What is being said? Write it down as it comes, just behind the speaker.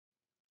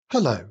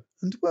Hello,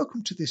 and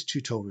welcome to this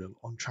tutorial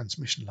on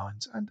transmission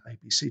lines and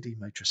ABCD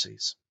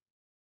matrices.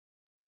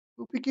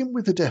 We'll begin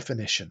with a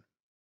definition.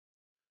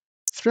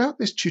 Throughout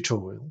this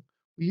tutorial,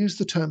 we use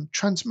the term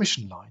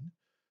transmission line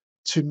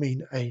to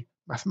mean a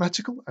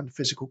mathematical and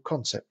physical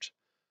concept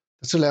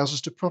that allows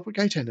us to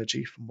propagate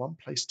energy from one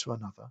place to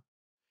another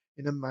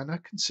in a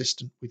manner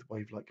consistent with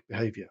wave-like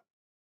behavior.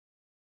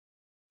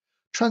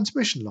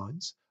 Transmission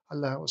lines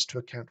allow us to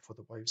account for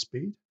the wave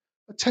speed,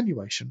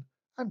 attenuation,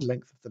 and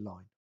length of the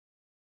line,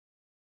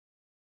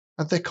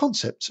 and their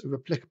concepts are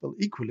applicable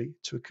equally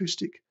to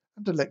acoustic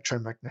and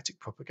electromagnetic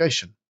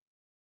propagation.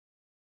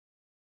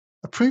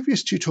 A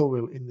previous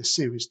tutorial in this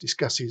series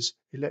discusses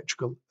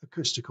electrical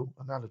acoustical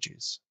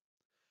analogies,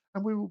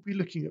 and we will be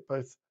looking at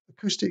both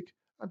acoustic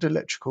and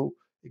electrical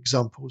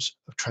examples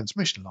of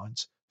transmission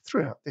lines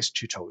throughout this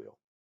tutorial.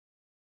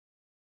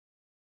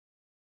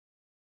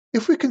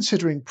 If we're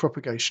considering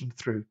propagation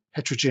through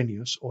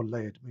heterogeneous or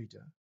layered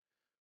media,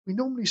 we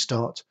normally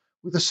start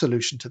with a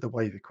solution to the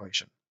wave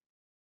equation.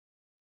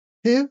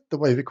 Here, the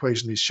wave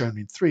equation is shown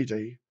in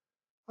 3D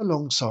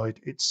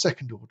alongside its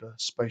second-order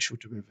spatial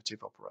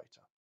derivative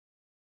operator.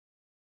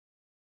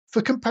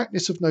 For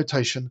compactness of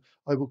notation,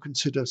 I will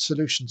consider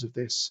solutions of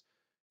this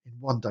in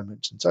one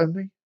dimensions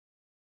only.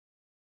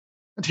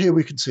 And here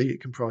we can see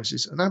it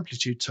comprises an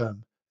amplitude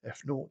term,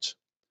 f0,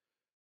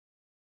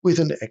 with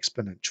an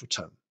exponential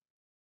term.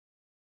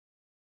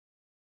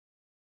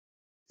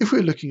 If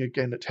we're looking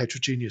again at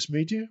heterogeneous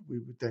media, we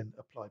would then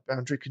apply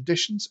boundary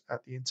conditions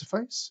at the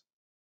interface.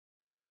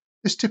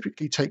 This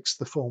typically takes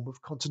the form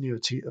of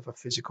continuity of a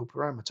physical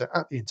parameter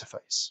at the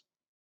interface.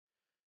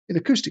 In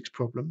acoustics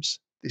problems,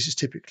 this is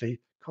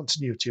typically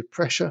continuity of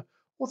pressure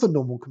or the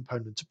normal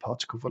component of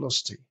particle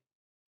velocity.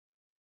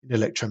 In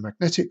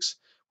electromagnetics,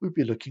 we'd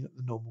be looking at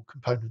the normal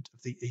component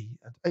of the E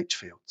and H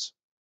fields.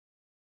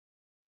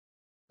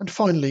 And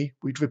finally,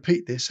 we'd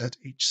repeat this at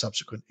each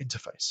subsequent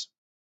interface.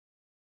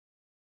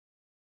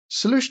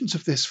 Solutions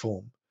of this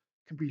form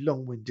can be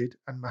long-winded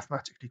and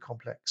mathematically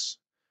complex,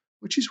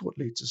 which is what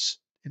leads us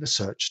in a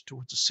search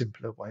towards a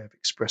simpler way of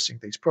expressing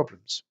these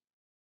problems.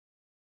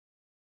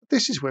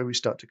 This is where we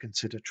start to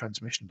consider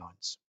transmission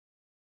lines.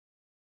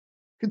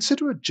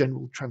 Consider a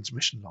general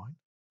transmission line,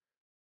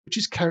 which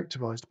is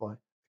characterized by a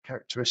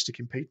characteristic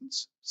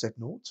impedance,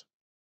 Z0,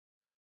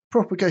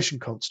 propagation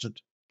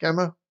constant,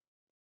 gamma,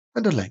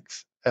 and a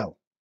length, L.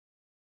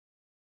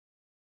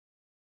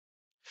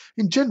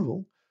 In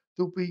general,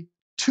 there will be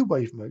two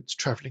wave modes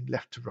travelling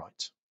left to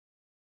right,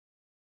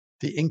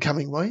 the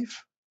incoming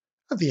wave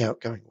and the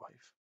outgoing wave.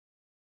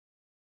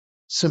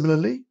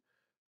 Similarly,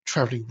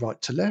 travelling right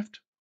to left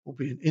will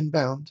be an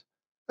inbound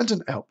and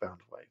an outbound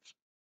wave.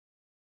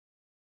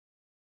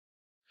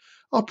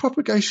 Our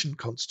propagation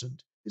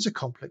constant is a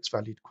complex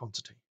valued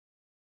quantity.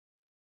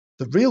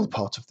 The real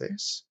part of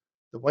this,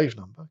 the wave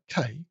number,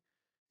 k,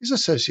 is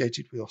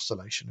associated with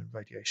oscillation and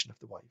radiation of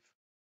the wave,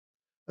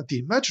 and the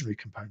imaginary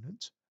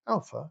component,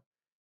 alpha,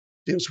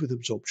 deals with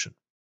absorption.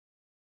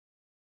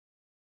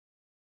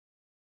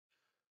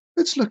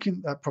 Let's look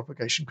at that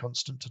propagation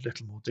constant in a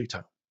little more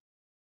detail.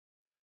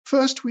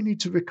 First, we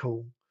need to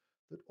recall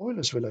that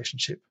Euler's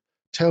relationship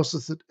tells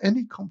us that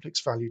any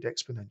complex valued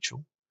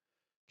exponential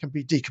can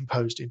be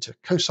decomposed into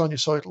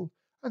cosinusoidal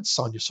and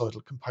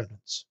sinusoidal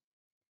components.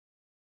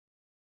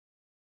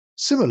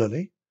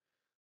 Similarly,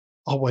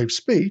 our wave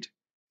speed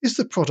is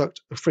the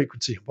product of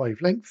frequency and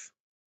wavelength,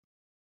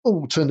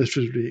 or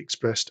alternatively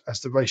expressed as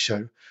the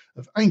ratio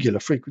of angular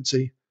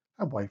frequency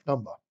and wave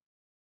number.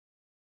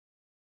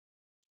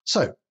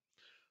 So,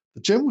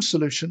 the general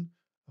solution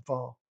of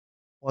our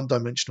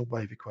one-dimensional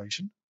wave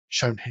equation,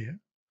 shown here,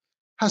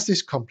 has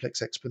this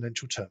complex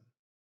exponential term,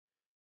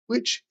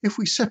 which, if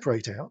we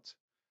separate out,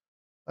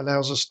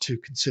 allows us to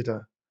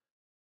consider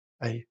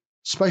a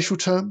spatial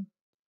term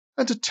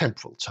and a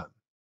temporal term.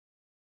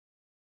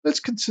 Let's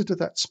consider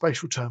that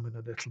spatial term in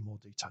a little more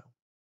detail.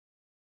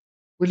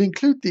 We'll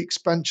include the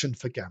expansion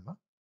for gamma,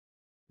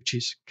 which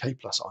is k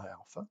plus I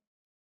alpha,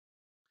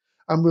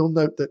 and we'll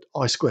note that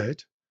I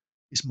squared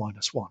is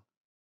 -1.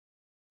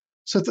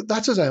 So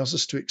that allows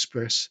us to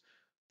express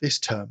this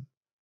term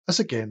as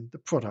again the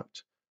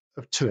product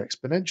of two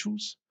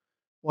exponentials,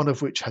 one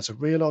of which has a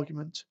real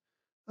argument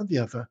and the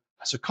other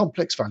has a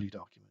complex valued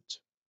argument.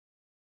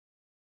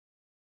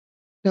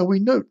 Now we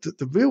note that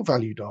the real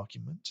valued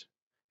argument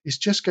is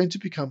just going to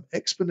become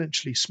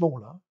exponentially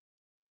smaller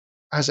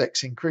as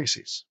x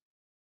increases.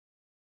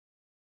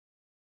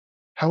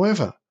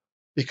 However,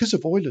 because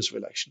of Euler's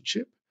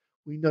relationship,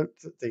 we note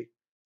that the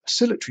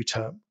oscillatory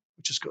term,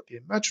 which has got the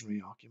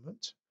imaginary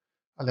argument,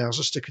 allows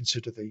us to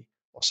consider the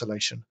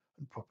oscillation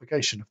and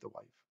propagation of the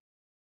wave.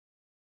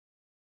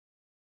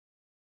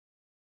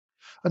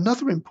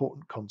 Another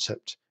important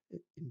concept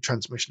in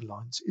transmission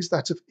lines is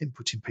that of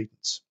input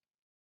impedance.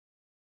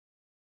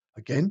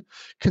 Again,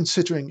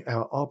 considering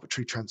our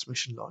arbitrary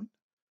transmission line,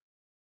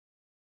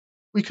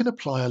 we can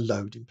apply a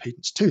load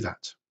impedance to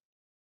that.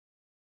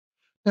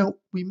 Now,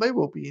 we may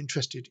well be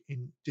interested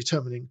in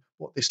determining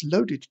what this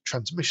loaded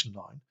transmission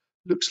line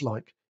looks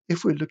like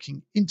if we're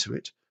looking into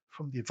it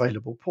from the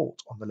available port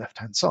on the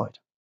left-hand side.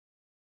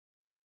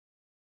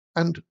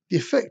 And the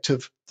effect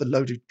of the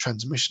loaded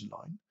transmission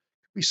line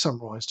can be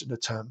summarized in the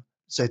term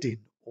Zin,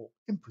 or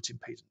input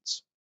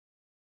impedance.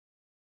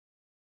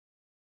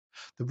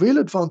 The real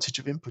advantage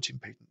of input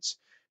impedance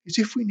is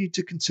if we need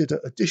to consider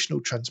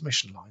additional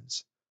transmission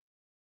lines.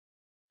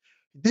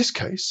 In this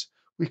case,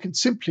 we can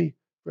simply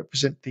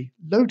represent the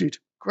loaded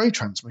grey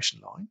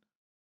transmission line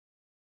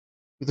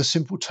with a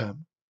simple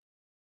term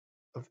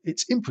of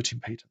its input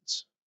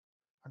impedance.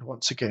 And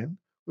once again,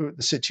 we're at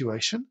the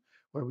situation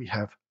where we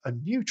have a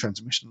new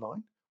transmission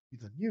line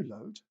with a new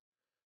load,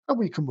 and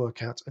we can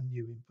work out a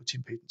new input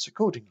impedance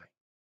accordingly.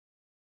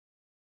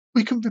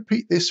 We can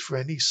repeat this for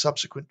any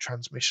subsequent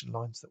transmission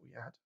lines that we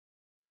add,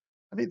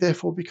 and it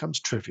therefore becomes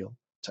trivial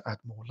to add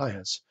more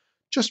layers,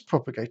 just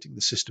propagating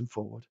the system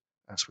forward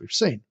as we've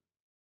seen.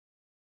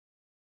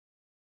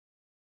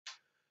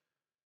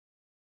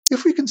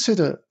 If we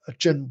consider a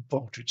general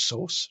voltage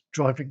source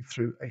driving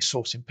through a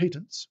source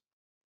impedance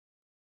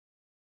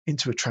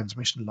into a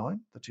transmission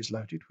line that is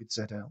loaded with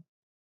ZL,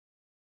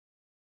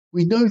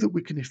 we know that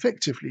we can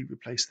effectively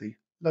replace the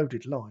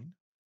loaded line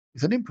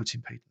with an input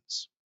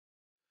impedance,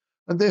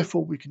 and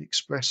therefore we can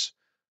express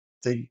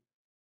the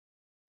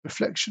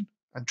reflection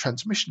and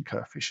transmission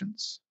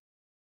coefficients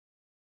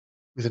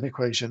with an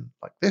equation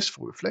like this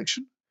for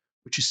reflection,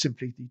 which is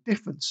simply the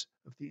difference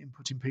of the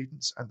input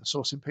impedance and the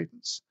source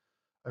impedance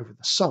over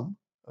the sum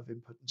of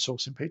input and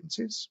source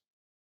impedances,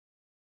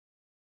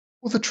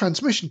 or the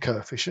transmission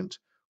coefficient,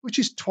 which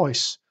is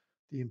twice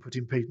the input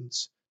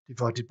impedance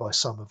divided by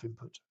sum of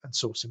input and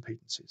source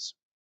impedances.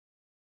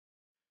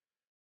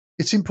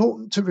 It's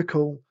important to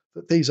recall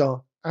that these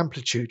are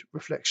amplitude,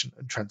 reflection,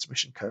 and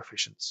transmission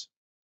coefficients.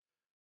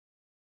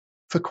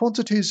 For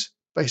quantities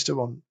based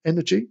on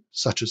energy,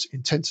 such as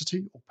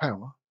intensity or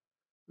power,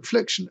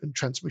 reflection and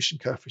transmission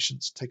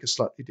coefficients take a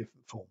slightly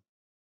different form.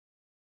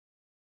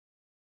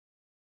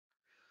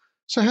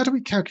 So how do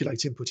we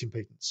calculate input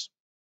impedance?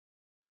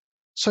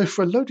 So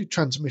for a loaded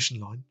transmission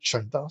line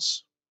shown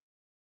thus,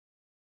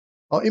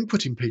 our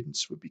input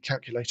impedance would be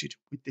calculated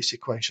with this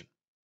equation.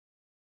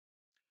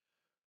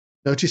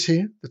 Notice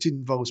here that it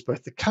involves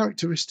both the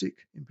characteristic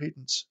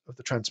impedance of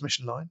the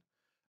transmission line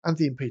and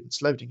the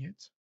impedance loading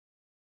it,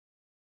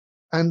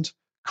 and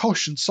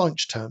Cosh and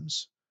Sainz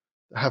terms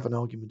that have an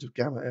argument of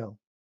gamma L.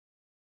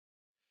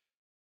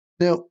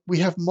 Now, we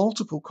have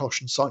multiple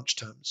Cosh and Sainz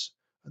terms,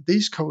 and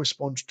these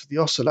correspond to the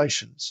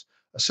oscillations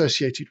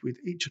associated with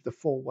each of the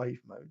four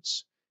wave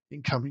modes,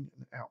 incoming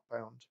and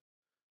outbound,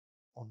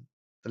 on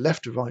the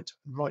left to right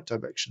and right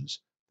directions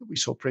that we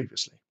saw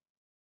previously.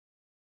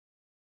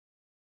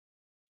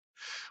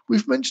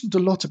 We've mentioned a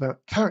lot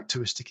about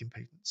characteristic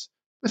impedance,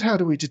 but how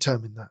do we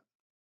determine that?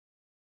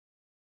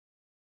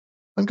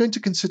 I'm going to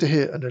consider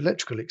here an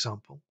electrical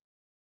example,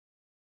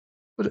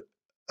 but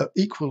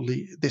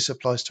equally this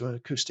applies to an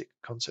acoustic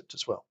concept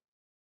as well.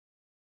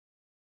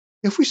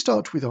 If we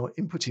start with our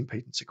input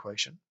impedance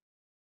equation,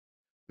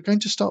 we're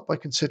going to start by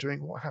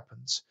considering what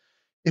happens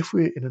if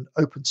we're in an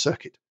open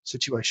circuit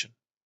situation.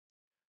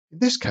 In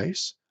this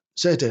case,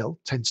 ZL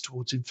tends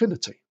towards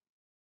infinity,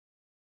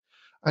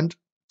 and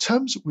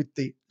terms with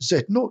the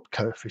Z0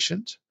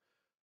 coefficient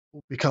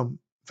will become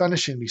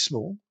vanishingly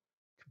small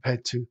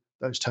compared to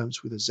those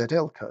terms with a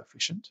ZL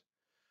coefficient,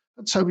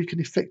 and so we can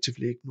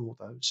effectively ignore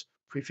those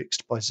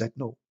prefixed by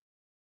Z0.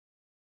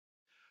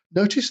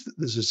 Notice that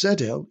there's a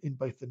ZL in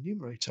both the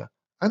numerator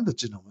and the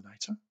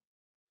denominator,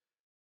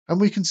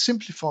 and we can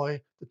simplify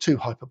the two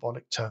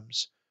hyperbolic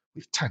terms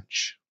with tanh,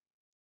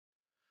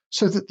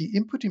 so that the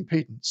input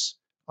impedance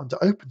under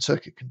open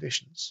circuit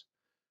conditions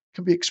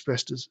can be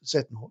expressed as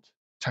Z0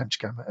 tanh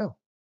gamma L.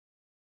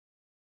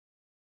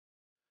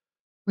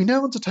 We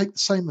now undertake the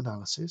same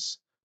analysis,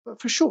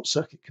 but for short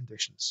circuit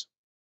conditions.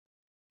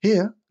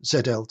 Here,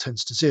 ZL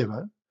tends to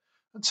 0,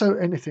 and so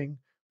anything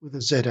with a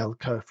ZL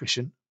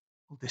coefficient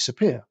will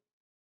disappear.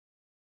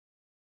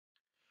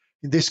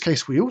 In this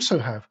case, we also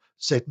have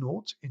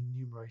Z0 in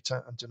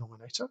numerator and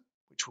denominator,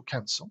 which will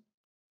cancel,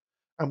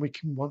 and we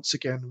can once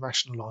again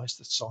rationalize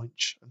the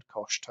Sainz and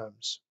Cosh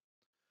terms,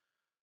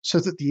 so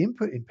that the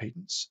input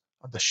impedance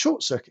under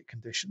short circuit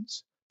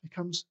conditions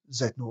becomes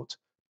Z0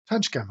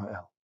 tanh gamma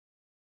L.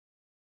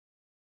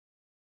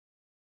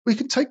 We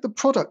can take the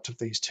product of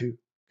these two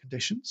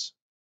conditions,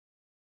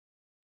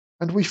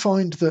 and we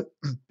find that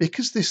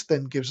because this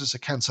then gives us a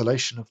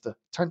cancellation of the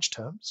tanh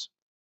terms,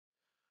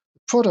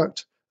 the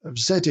product of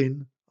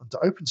Zin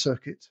under open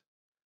circuit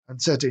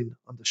and Zin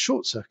under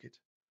short circuit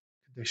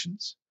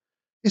conditions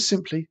is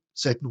simply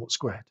Z0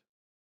 squared.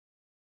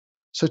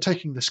 So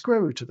taking the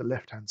square root of the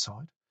left-hand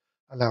side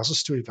allows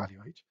us to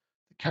evaluate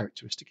the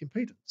characteristic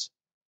impedance.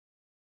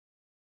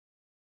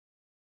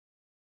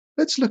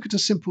 Let's look at a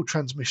simple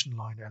transmission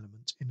line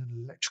element in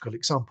an electrical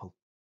example.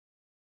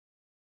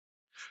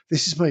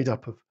 This is made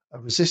up of a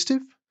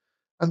resistive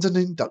and an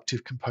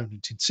inductive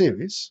component in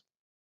series,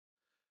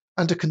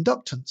 and a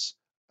conductance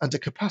and a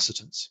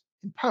capacitance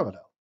in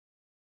parallel.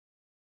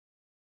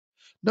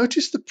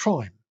 Notice the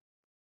prime.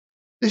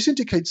 This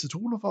indicates that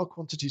all of our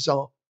quantities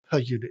are per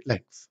unit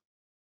length.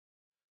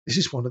 This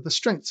is one of the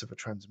strengths of a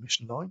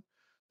transmission line,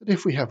 that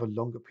if we have a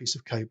longer piece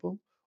of cable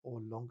or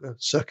a longer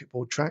circuit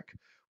board track,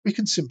 we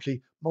can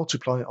simply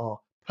multiply our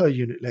per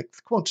unit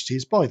length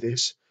quantities by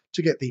this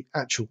to get the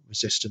actual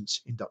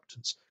resistance,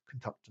 inductance,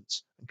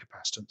 conductance, and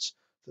capacitance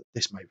that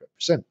this may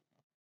represent.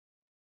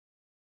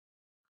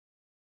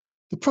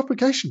 The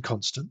propagation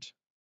constant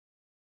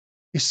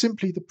is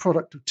simply the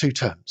product of two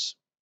terms.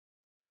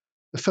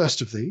 The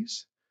first of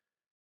these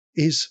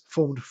is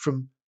formed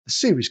from the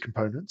series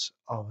components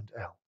R and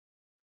L,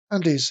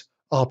 and is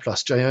R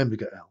plus j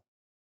omega L.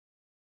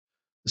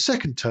 The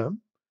second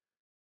term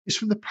is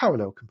from the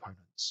parallel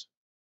components.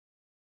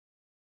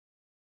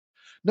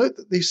 Note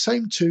that these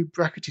same two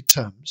bracketed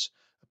terms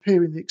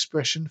appear in the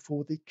expression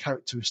for the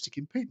characteristic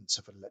impedance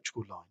of an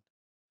electrical line.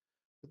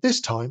 But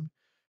this time,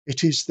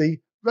 it is the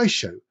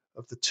ratio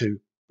of the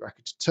two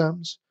bracketed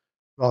terms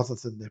rather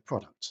than their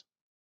product.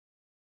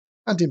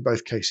 And in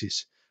both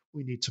cases,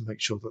 we need to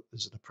make sure that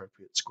there's an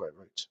appropriate square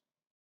root.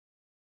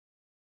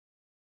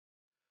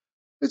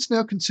 Let's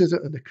now consider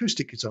an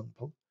acoustic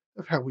example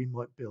of how we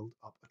might build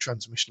up a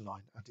transmission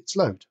line and its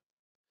load.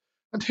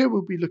 And here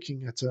we'll be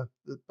looking at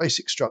the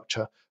basic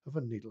structure of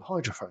a needle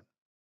hydrophone.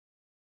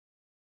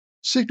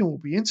 Signal will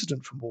be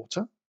incident from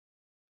water.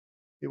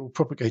 It will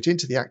propagate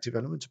into the active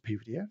element of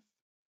PVDF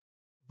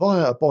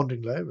via a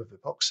bonding layer of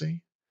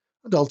epoxy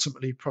and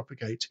ultimately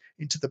propagate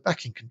into the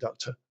backing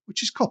conductor,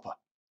 which is copper.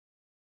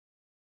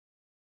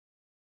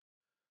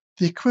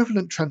 The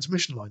equivalent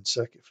transmission line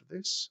circuit for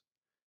this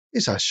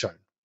is as shown.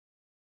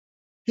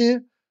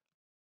 Here,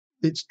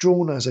 it's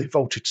drawn as a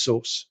voltage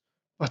source,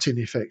 but in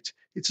effect,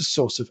 it's a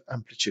source of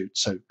amplitude,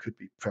 so it could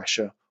be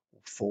pressure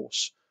or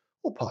force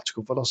or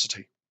particle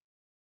velocity.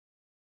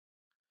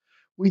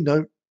 We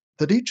note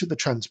that each of the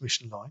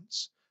transmission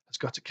lines has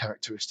got a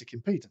characteristic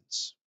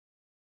impedance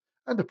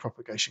and a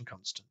propagation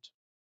constant.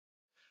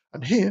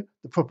 And here,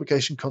 the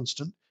propagation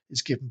constant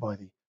is given by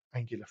the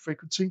angular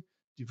frequency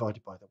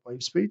divided by the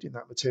wave speed in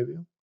that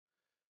material,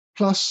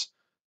 plus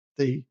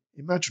the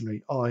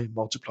imaginary I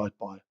multiplied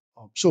by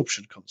our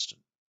absorption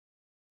constant.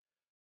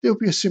 There will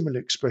be a similar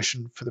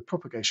expression for the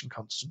propagation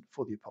constant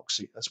for the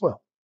epoxy as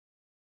well.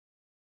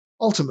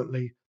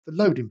 Ultimately, the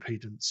load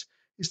impedance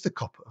is the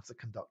copper of the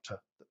conductor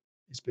that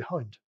is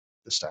behind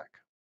the stack.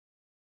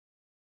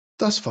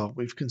 Thus far,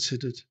 we've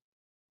considered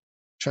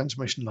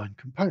transmission line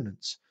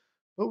components,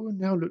 but we'll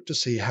now look to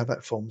see how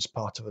that forms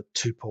part of a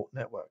two-port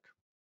network.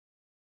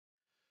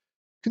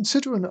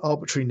 Consider an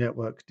arbitrary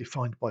network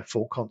defined by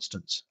four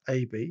constants,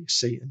 A, B,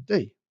 C, and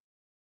D.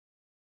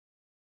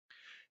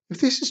 If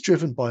this is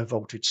driven by a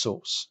voltage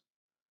source,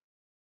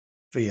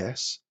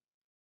 Vs,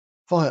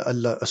 via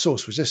a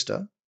source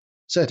resistor,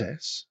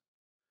 Zs,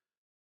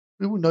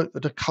 we will note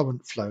that a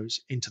current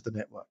flows into the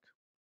network.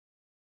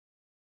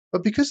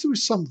 But because there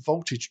is some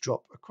voltage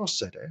drop across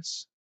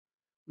Zs,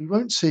 we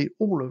won't see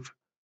all of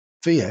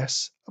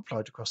Vs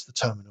applied across the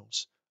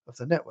terminals of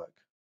the network.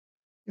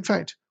 In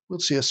fact, we'll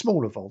see a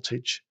smaller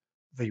voltage,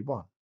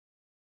 V1.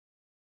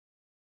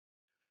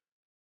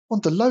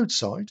 On the load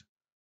side,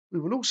 we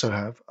will also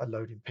have a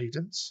load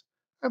impedance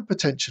and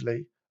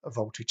potentially a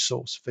voltage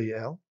source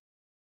VL,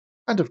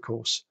 and of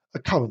course a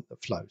current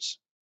that flows.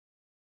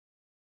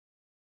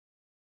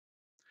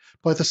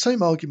 By the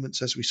same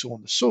arguments as we saw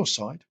on the source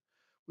side,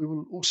 we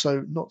will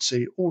also not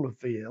see all of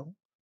VL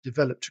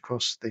developed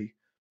across the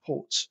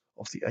ports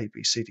of the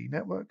ABCD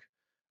network,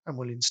 and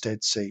will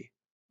instead see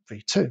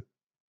V2.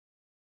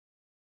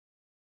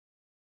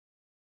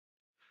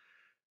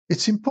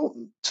 It's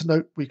important to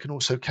note we can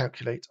also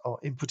calculate our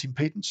input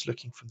impedance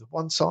looking from the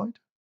one side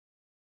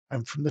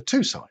and from the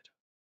two side.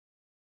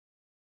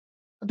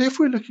 And if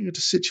we're looking at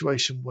a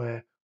situation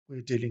where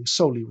we're dealing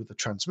solely with a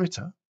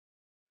transmitter,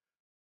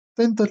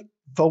 then the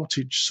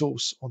voltage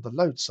source on the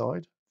load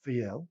side,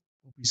 VL,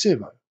 will be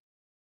 0.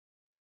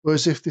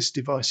 Whereas if this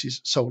device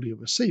is solely a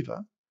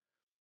receiver,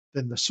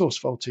 then the source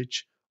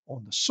voltage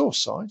on the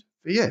source side,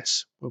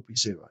 Vs, will be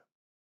 0.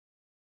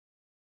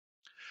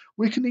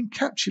 We can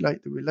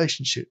encapsulate the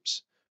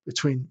relationships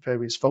between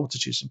various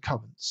voltages and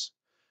currents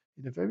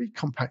in a very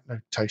compact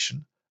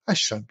notation as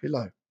shown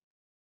below.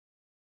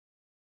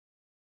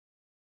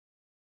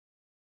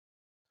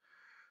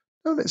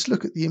 Now let's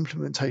look at the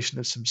implementation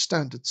of some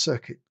standard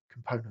circuit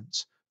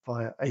components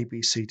via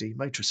ABCD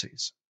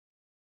matrices.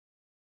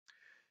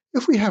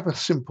 If we have a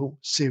simple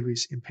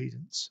series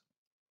impedance,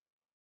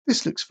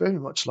 this looks very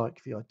much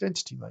like the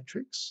identity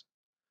matrix,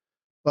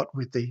 but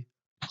with the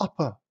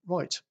upper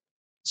right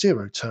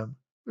 0 term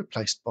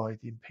replaced by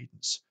the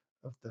impedance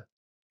of the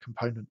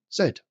component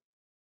Z.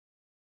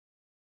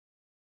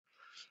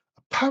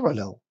 A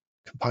parallel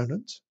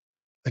component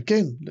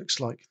again looks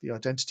like the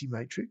identity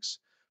matrix,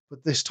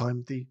 but this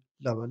time the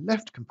lower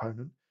left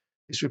component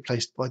is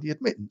replaced by the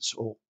admittance,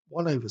 or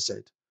 1 over Z,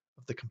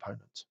 of the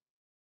component.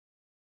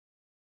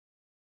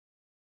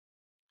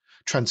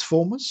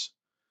 Transformers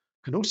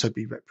can also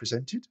be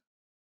represented,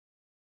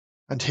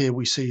 and here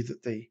we see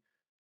that the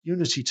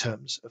unity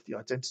terms of the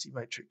identity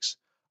matrix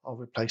are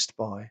replaced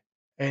by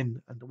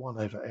n and 1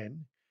 over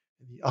n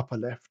in the upper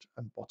left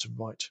and bottom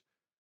right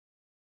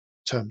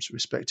terms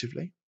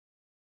respectively.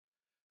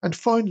 And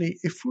finally,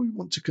 if we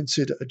want to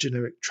consider a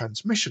generic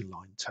transmission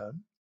line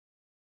term,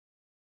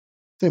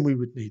 then we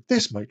would need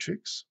this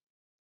matrix,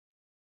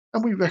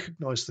 and we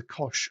recognise the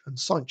Cosh and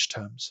Sainz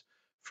terms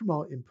from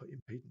our input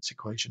impedance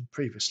equation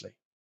previously.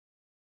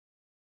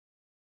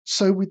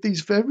 So with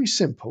these very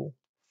simple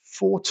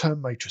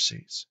 4-term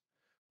matrices,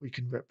 we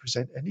can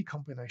represent any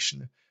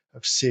combination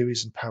of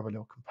series and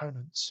parallel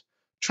components,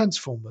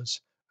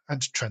 transformers,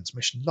 and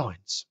transmission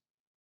lines.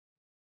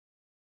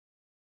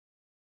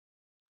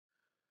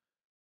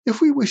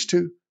 If we wish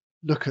to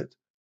look at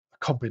a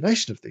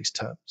combination of these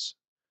terms,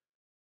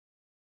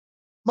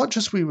 much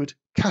as we would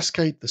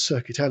cascade the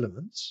circuit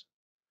elements,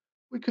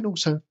 we can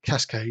also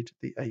cascade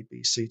the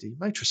ABCD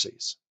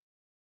matrices.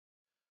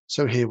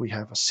 So here we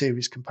have a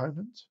series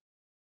component,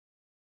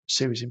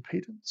 series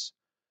impedance,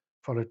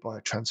 followed by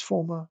a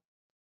transformer,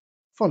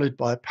 followed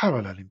by a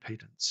parallel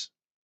impedance.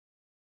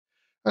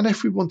 And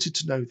if we wanted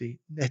to know the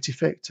net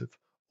effect of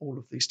all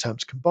of these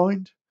terms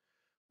combined,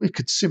 we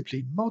could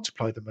simply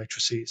multiply the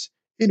matrices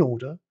in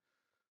order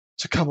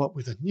to come up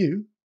with a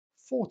new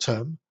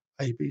 4-term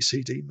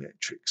ABCD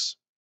matrix.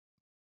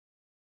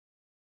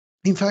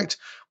 In fact,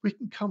 we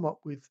can come up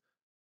with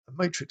a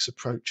matrix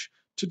approach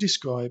to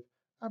describe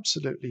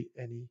absolutely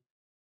any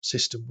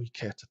system we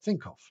care to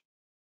think of.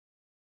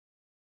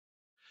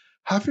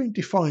 Having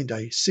defined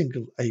a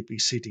single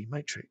ABCD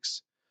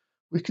matrix,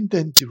 we can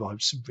then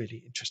derive some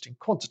really interesting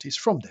quantities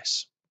from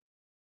this.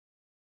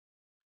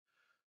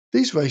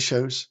 These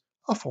ratios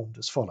are formed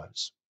as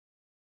follows.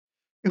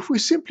 If we're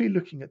simply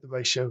looking at the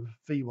ratio of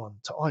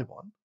V1 to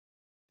I1,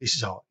 this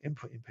is our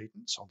input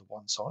impedance on the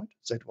one side,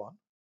 Z1,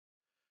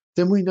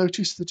 then we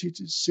notice that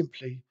it is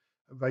simply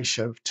a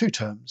ratio of 2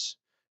 terms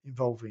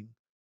involving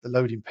the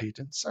load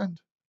impedance and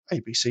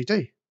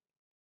ABCD.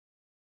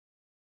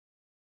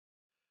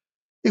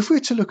 If we're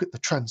to look at the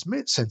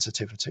transmit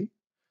sensitivity,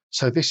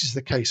 so this is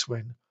the case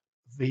when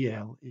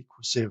VL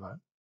equals 0,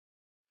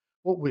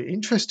 what we're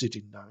interested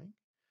in knowing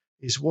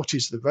is what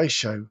is the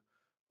ratio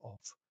of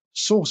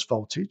source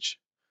voltage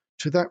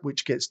to that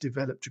which gets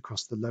developed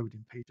across the load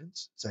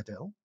impedance,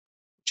 ZL,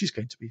 which is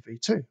going to be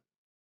V2.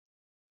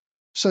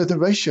 So the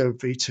ratio of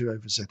V2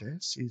 over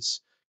ZS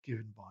is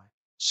given by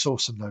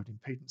source and load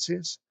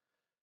impedances,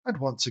 and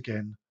once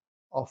again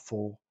our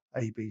 4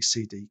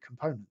 ABCD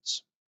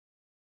components.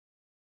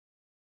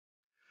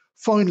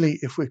 Finally,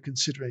 if we're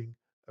considering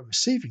a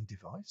receiving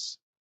device,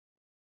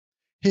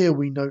 here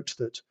we note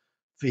that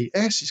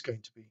Vs is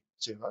going to be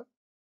 0,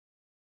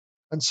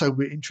 and so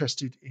we're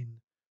interested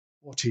in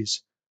what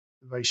is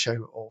the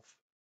ratio of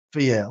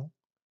VL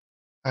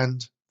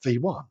and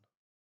V1,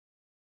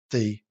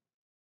 the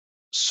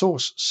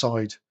source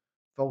side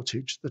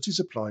voltage that is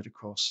applied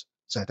across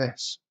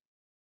ZS.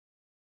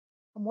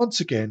 And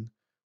once again,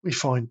 we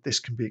find this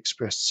can be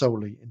expressed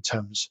solely in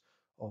terms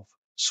of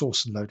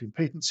source and load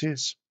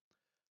impedances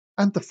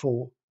and the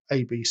 4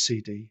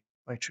 ABCD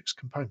matrix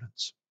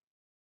components.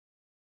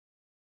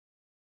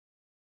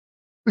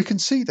 We can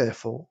see,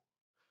 therefore,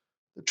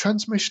 that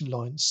transmission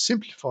lines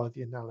simplify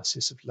the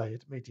analysis of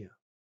layered media.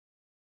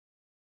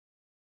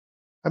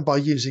 And by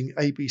using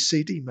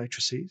ABCD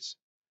matrices,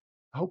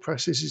 the whole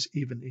process is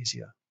even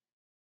easier.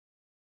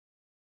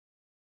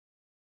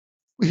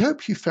 We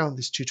hope you found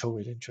this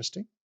tutorial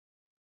interesting.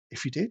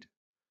 If you did,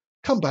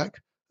 come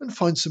back and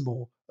find some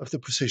more of the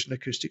Precision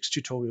Acoustics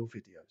tutorial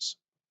videos.